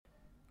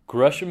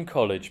Gresham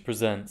College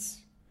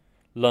presents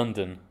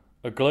London,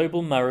 a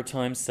global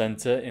maritime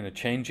centre in a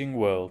changing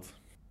world.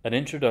 An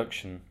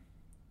introduction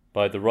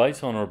by the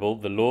Right Honourable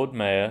the Lord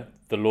Mayor,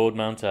 the Lord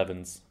Mount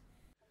Evans.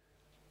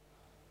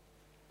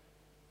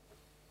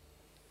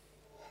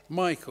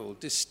 Michael,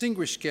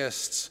 distinguished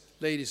guests,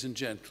 ladies and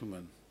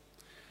gentlemen,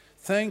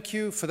 thank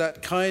you for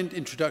that kind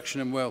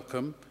introduction and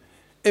welcome,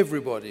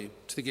 everybody,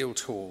 to the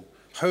Guildhall,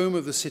 home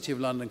of the City of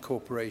London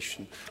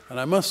Corporation. And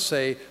I must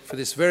say, for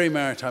this very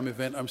maritime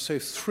event, I'm so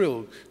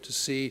thrilled to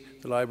see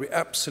the library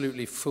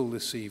absolutely full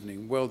this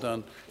evening. Well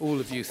done, all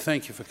of you.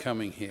 Thank you for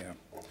coming here.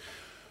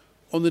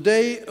 On the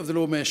day of the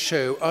Lord Mayor's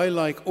show, I,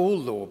 like all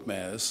Lord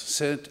Mayors,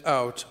 set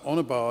out on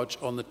a barge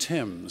on the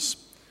Thames.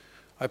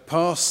 I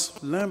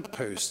pass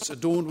lampposts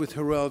adorned with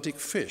heraldic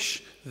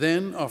fish.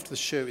 Then, after the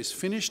show is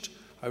finished,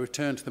 I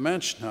return to the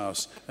Mansion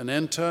House and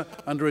enter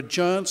under a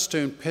giant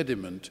stone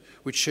pediment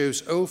which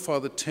shows Old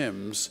Father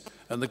Thames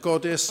and the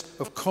goddess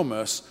of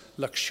commerce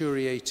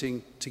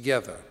luxuriating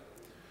together.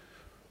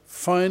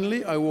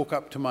 Finally, I walk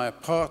up to my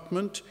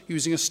apartment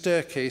using a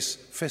staircase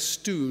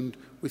festooned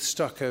with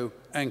stucco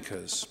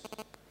anchors.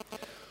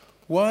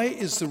 Why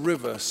is the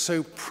river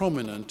so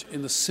prominent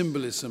in the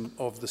symbolism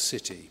of the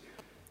city?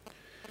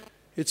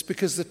 It's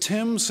because the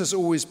Thames has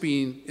always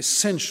been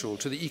essential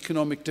to the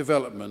economic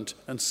development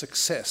and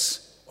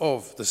success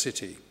of the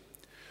city.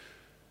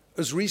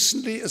 As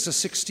recently as the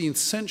 16th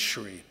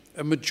century,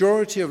 a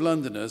majority of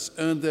Londoners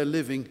earned their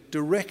living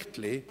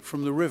directly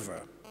from the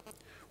river,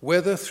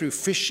 whether through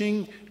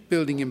fishing,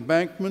 building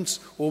embankments,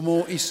 or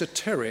more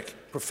esoteric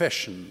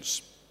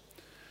professions.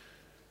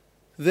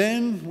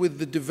 Then, with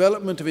the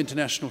development of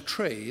international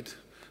trade,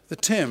 the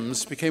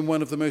Thames became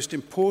one of the most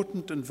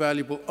important and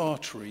valuable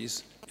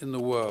arteries in the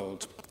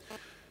world.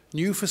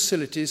 New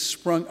facilities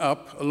sprung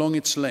up along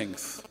its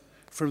length,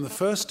 from the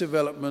first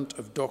development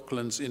of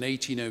Docklands in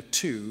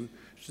 1802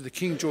 to the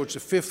King George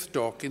V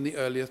dock in the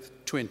earlier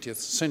 20th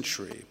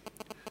century,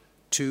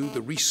 to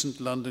the recent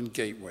London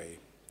Gateway.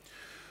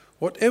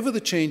 Whatever the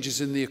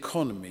changes in the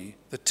economy,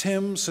 the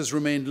Thames has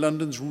remained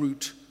London's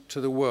route to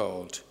the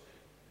world.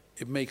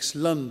 It makes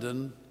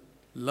London,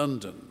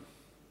 London.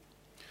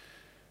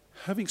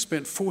 Having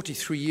spent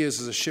 43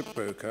 years as a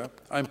shipbroker,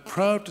 I'm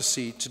proud to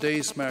see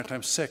today's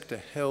maritime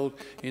sector held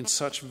in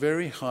such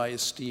very high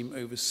esteem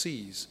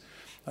overseas.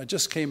 I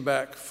just came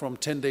back from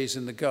 10 days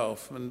in the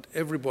Gulf, and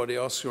everybody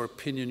asks your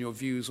opinion, your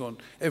views on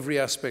every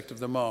aspect of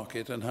the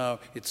market and how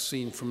it's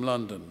seen from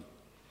London.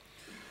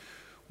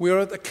 We are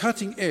at the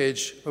cutting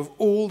edge of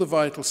all the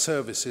vital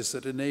services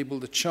that enable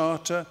the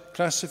charter,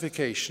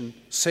 classification,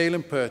 sale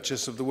and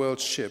purchase of the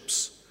world's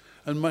ships,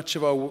 and much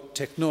of our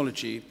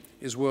technology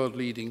is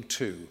world-leading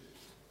too.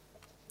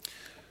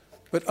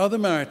 But other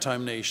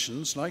maritime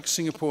nations, like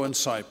Singapore and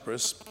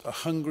Cyprus, are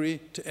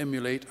hungry to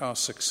emulate our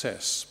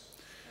success.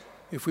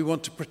 If we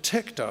want to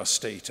protect our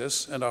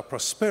status and our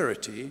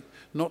prosperity,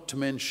 not to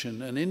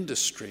mention an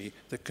industry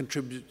that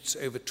contributes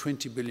over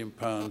 £20 billion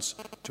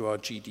to our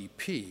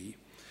GDP,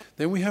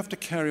 then we have to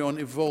carry on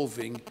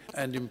evolving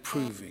and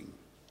improving.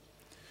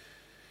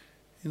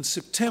 In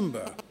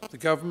September, the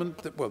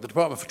Department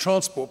for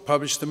Transport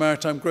published the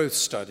Maritime Growth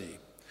Study,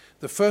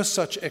 the first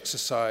such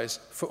exercise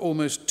for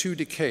almost 2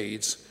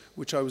 decades,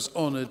 which I was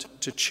honoured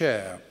to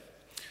chair.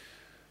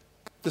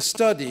 The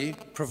study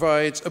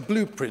provides a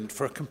blueprint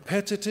for a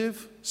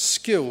competitive,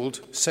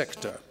 skilled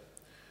sector.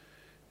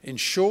 In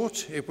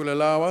short, it will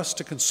allow us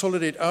to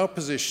consolidate our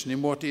position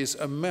in what is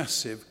a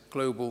massive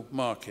global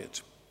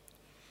market.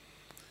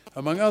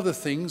 Among other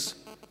things,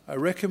 I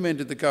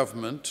recommended the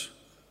government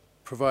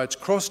provides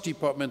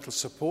cross-departmental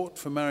support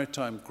for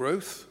maritime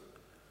growth,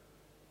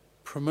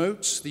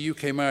 promotes the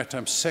UK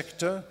maritime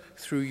sector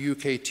through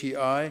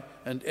UKTI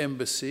and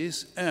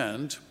embassies,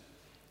 and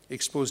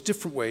explores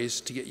different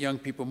ways to get young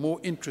people more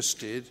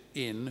interested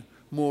in,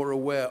 more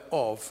aware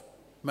of,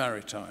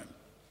 maritime.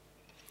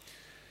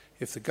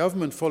 If the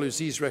government follows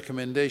these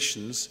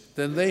recommendations,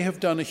 then they have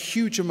done a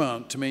huge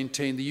amount to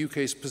maintain the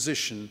UK's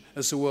position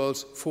as the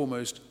world's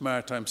foremost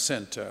maritime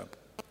centre,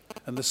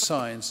 and the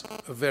signs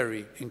are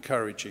very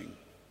encouraging.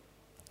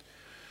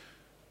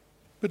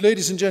 But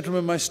ladies and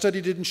gentlemen, my study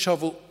didn't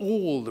shovel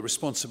all the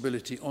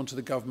responsibility onto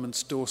the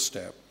government's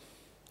doorstep.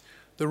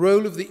 The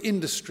role of the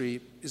industry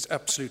is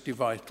absolutely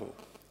vital.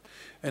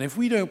 And if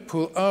we don't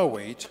pull our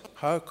weight,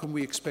 how can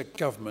we expect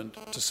government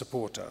to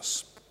support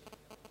us?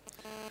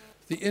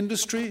 The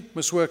industry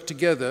must work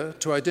together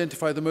to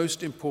identify the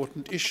most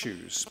important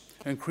issues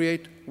and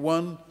create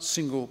one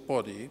single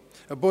body,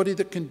 a body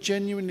that can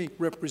genuinely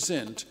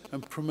represent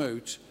and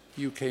promote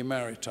UK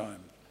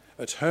maritime,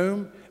 at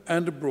home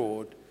and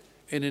abroad,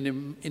 in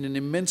an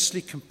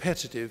immensely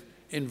competitive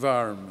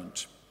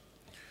environment.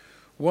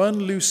 One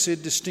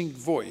lucid, distinct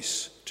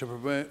voice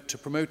to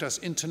promote us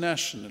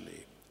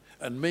internationally,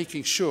 and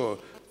making sure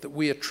that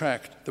we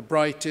attract the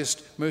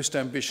brightest, most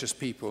ambitious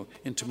people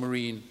into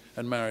marine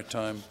and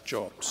maritime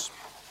jobs.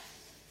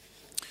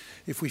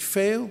 If we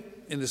fail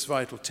in this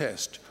vital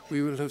test,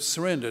 we will have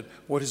surrendered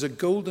what is a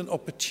golden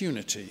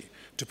opportunity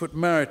to put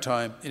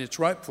maritime in its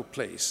rightful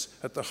place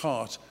at the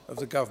heart of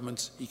the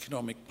government's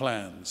economic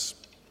plans.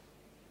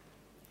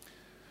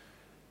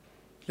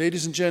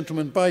 Ladies and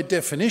gentlemen, by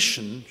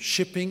definition,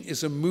 shipping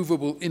is a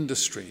movable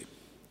industry.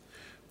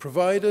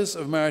 Providers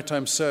of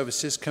maritime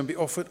services can be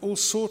offered all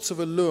sorts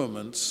of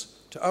allurements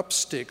to up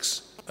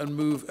sticks and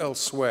move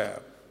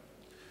elsewhere.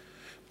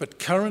 But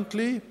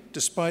currently,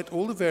 despite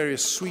all the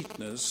various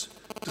sweeteners,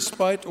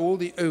 despite all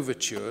the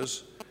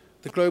overtures,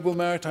 the global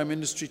maritime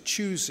industry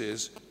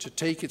chooses to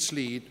take its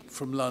lead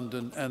from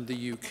London and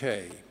the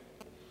UK.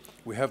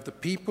 We have the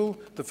people,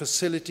 the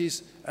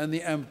facilities, and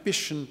the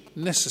ambition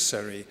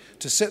necessary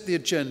to set the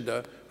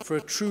agenda for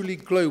a truly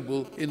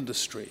global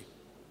industry.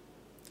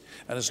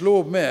 And as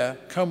Lord Mayor,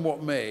 come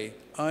what may,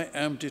 I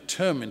am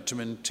determined to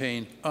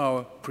maintain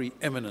our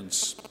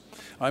preeminence.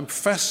 I'm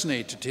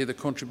fascinated to hear the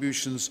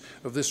contributions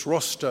of this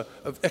roster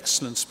of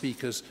excellent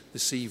speakers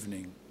this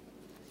evening.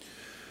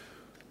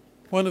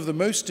 One of the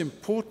most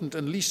important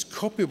and least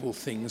copyable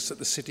things that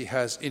the city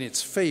has in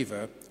its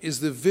favour is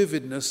the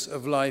vividness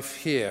of life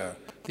here,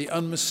 the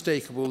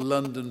unmistakable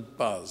London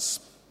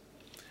buzz.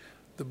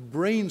 The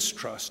Brains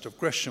Trust of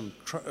Gresham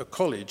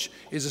College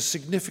is a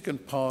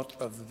significant part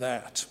of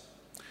that.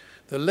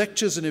 The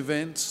lectures and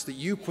events that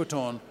you put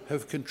on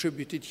have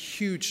contributed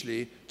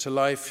hugely to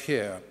life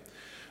here.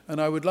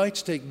 And I would like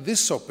to take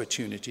this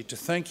opportunity to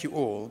thank you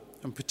all,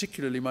 and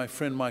particularly my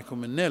friend Michael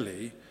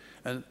Minnelli,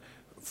 and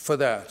for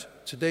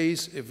that.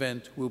 Today's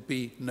event will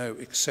be no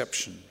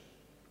exception.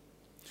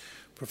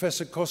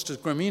 Professor Kostas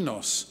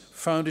Graminos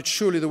founded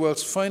surely the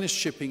world's finest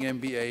shipping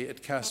MBA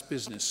at Cass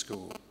Business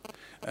School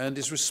and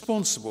is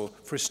responsible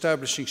for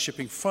establishing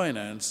shipping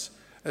finance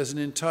as an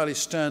entirely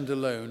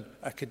standalone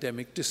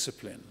academic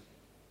discipline.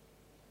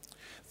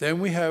 Then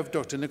we have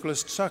Dr.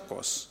 Nicholas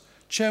Tsakos,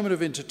 chairman of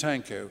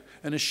Intertanko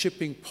and a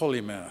shipping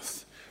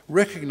polymath,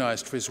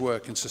 recognized for his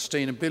work in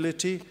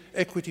sustainability,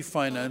 equity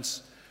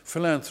finance,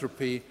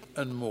 philanthropy,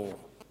 and more.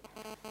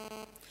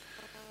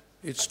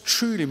 It's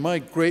truly my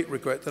great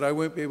regret that I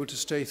won't be able to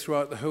stay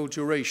throughout the whole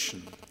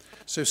duration.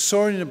 So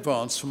sorry in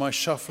advance for my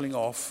shuffling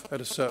off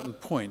at a certain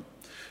point,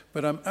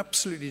 but I'm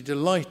absolutely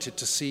delighted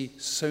to see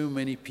so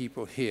many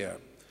people here.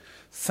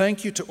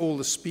 Thank you to all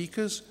the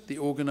speakers, the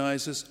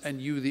organizers,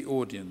 and you, the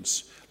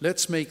audience.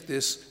 Let's make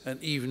this an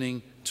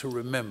evening to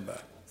remember.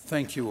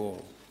 Thank you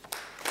all.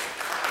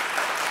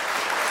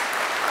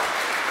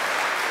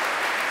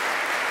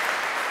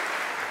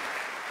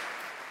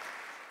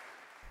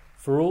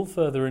 For all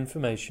further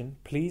information,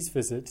 please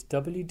visit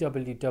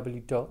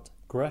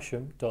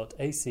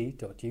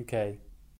www.gresham.ac.uk.